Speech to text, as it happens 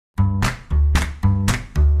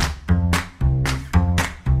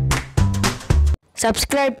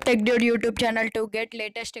Subscribe TechDude YouTube channel to get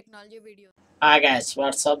latest technology videos. Hi guys,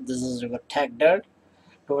 what's up? This is your tech dude.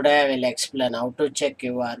 Today I will explain how to check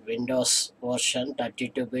your Windows version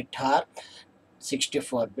 32-bit or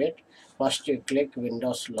 64-bit. First you click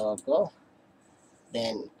Windows logo,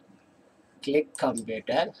 then click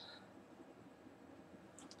computer,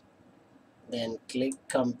 then click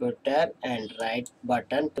computer and right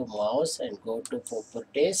button to mouse and go to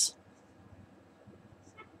properties.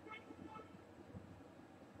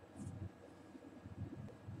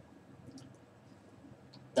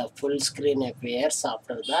 The full screen appears.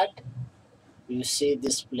 After that you see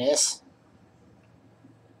this place.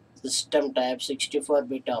 System type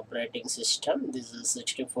 64-bit operating system. This is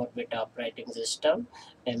 64-bit operating system.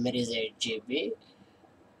 Memory is 8 GB.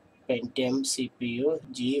 Pentium CPU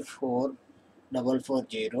G4440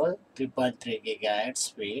 3.3 GHz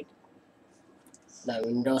speed. The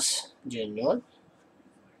Windows genuine.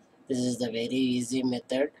 This is the very easy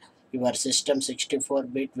method. Your system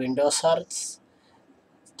 64-bit Windows or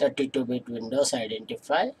 32-bit Windows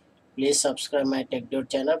identify. Please subscribe my TechDude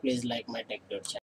channel. Please like my TechDude channel.